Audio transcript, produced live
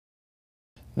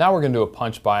Now we're going to do a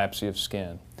punch biopsy of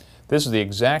skin. This is the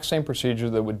exact same procedure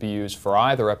that would be used for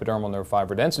either epidermal nerve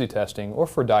fiber density testing or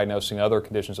for diagnosing other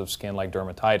conditions of skin like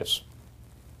dermatitis.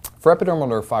 For epidermal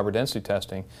nerve fiber density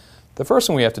testing, the first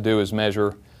thing we have to do is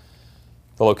measure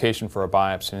the location for a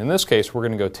biopsy. In this case, we're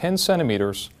going to go 10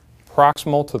 centimeters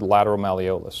proximal to the lateral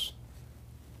malleolus,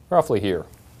 roughly here.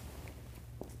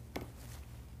 I'm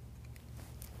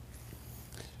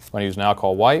going to use an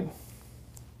alcohol wipe,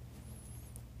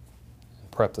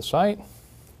 prep the site.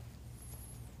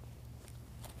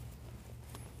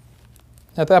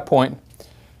 At that point,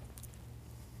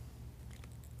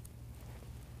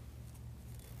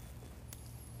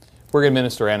 we're going to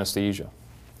administer anesthesia.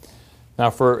 Now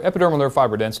for epidermal nerve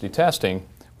fiber density testing,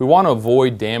 we want to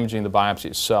avoid damaging the biopsy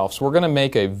itself, so we're going to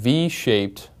make a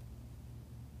V-shaped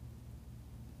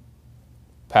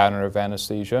pattern of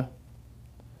anesthesia.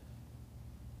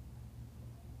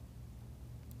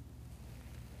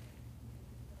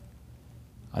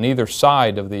 On either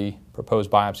side of the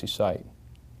proposed biopsy site.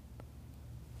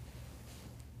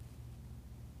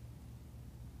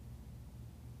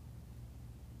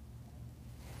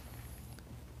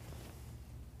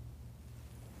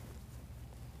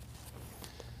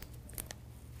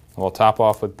 We'll top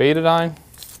off with betadine.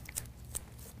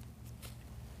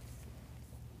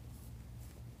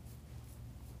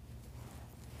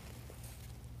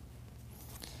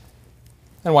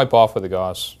 And wipe off with a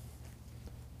gauze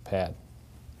pad.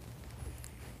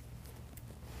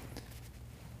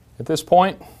 At this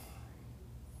point,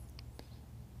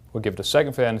 we'll give it a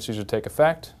second for the anesthesia to take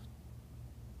effect.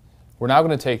 We're now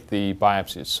going to take the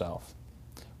biopsy itself.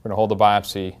 We're going to hold the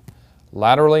biopsy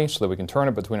laterally so that we can turn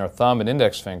it between our thumb and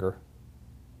index finger.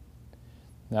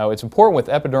 Now it's important with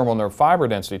epidermal nerve fiber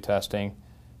density testing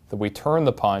that we turn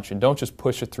the punch and don't just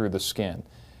push it through the skin.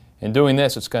 In doing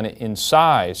this, it's going to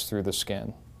incise through the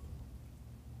skin.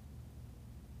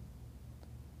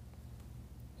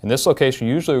 In this location,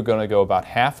 usually we're going to go about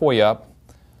halfway up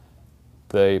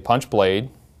the punch blade,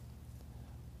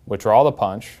 withdraw the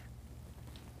punch,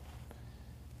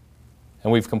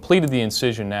 and we've completed the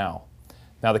incision now.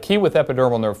 Now the key with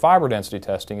epidermal nerve fiber density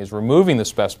testing is removing the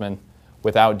specimen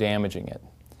without damaging it.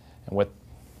 And what's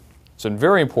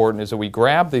very important is that we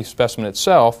grab the specimen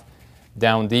itself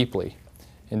down deeply.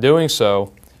 In doing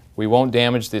so, we won't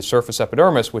damage the surface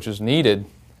epidermis, which is needed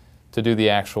to do the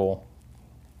actual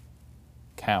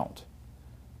count.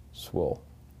 So we'll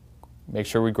make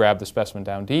sure we grab the specimen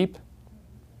down deep,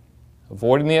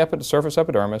 avoiding the surface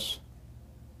epidermis,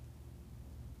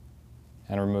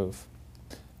 and remove.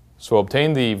 So we'll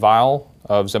obtain the vial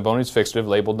of Zamboni's fixative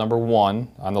labeled number 1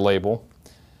 on the label,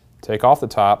 take off the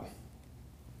top,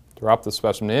 drop the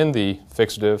specimen in the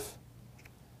fixative,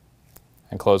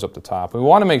 and close up the top. We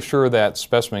want to make sure that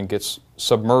specimen gets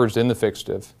submerged in the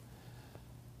fixative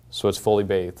so it's fully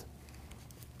bathed.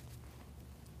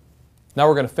 Now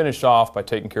we're going to finish off by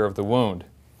taking care of the wound.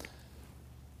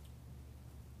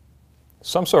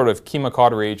 Some sort of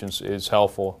chemocautery agent is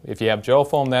helpful. If you have gel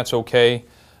foam, that's okay.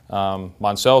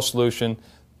 Moncel solution.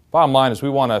 Bottom line is we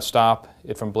want to stop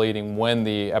it from bleeding when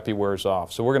the epi wears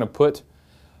off. So we're going to put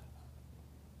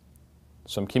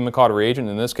some chemocautery agent,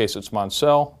 in this case it's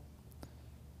Moncel,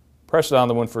 press it on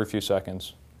the wound for a few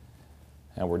seconds,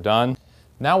 and we're done.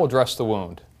 Now we'll dress the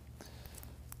wound.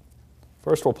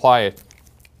 First we'll apply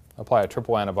a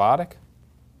triple antibiotic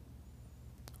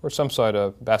or some sort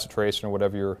of bacitracin or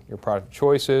whatever your product of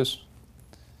choice is.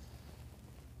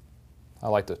 I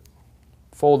like to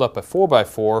fold up a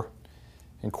 4x4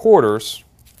 in quarters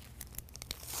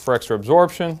for extra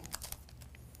absorption.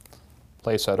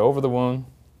 Place that over the wound.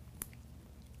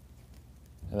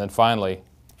 And then finally,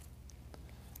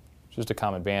 just a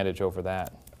common bandage over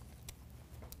that.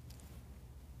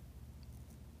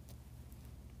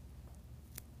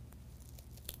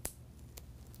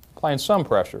 Applying some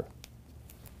pressure.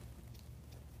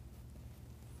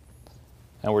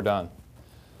 And we're done.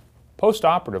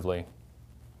 Post-operatively,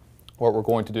 what we're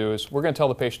going to do is we're going to tell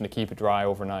the patient to keep it dry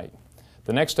overnight.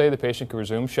 The next day the patient can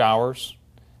resume showers.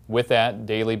 With that,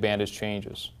 daily bandage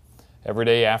changes. Every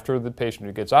day after the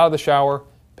patient gets out of the shower,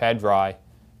 pad dry,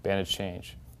 bandage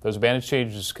change. Those bandage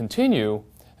changes continue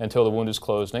until the wound is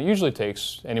closed, and it usually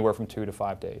takes anywhere from 2 to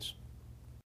 5 days.